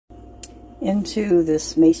Into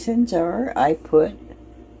this mason jar, I put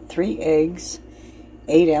 3 eggs,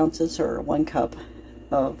 8 ounces or 1 cup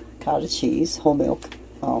of cottage cheese, whole milk,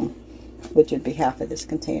 which would be half of this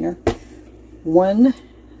container, 1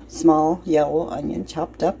 small yellow onion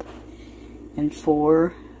chopped up, and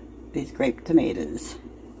 4 these grape tomatoes.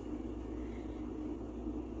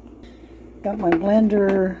 Got my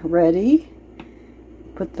blender ready.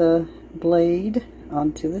 Put the blade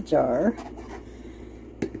onto the jar.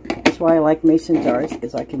 That's why I like mason jars,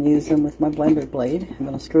 because I can use them with my blender blade. I'm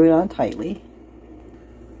going to screw it on tightly.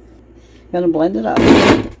 I'm going to blend it up.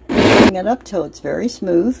 Bring it up till it's very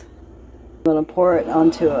smooth. I'm going to pour it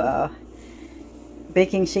onto a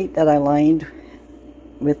baking sheet that I lined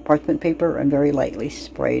with parchment paper and very lightly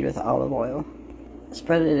sprayed with olive oil.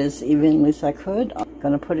 Spread it as evenly as I could. I'm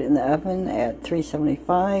going to put it in the oven at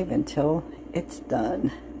 375 until it's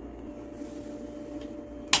done.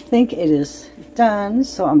 I think it is done,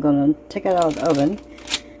 so I'm going to take it out of the oven.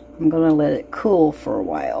 I'm going to let it cool for a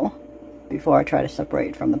while before I try to separate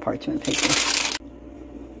it from the parchment paper.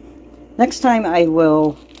 Next time I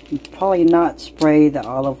will probably not spray the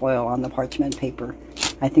olive oil on the parchment paper.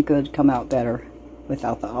 I think it would come out better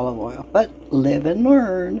without the olive oil, but live and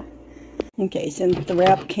learn. Okay, since the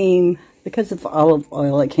wrap came, because of the olive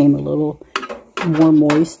oil, it came a little more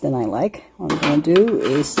moist than I like. What I'm going to do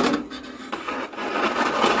is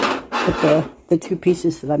put the 2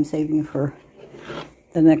 pieces that I'm saving for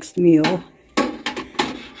the next meal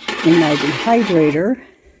in my dehydrator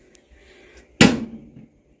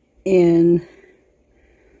in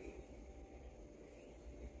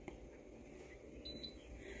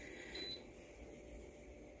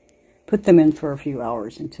put them in for a few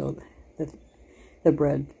hours until the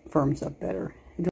bread firms up better.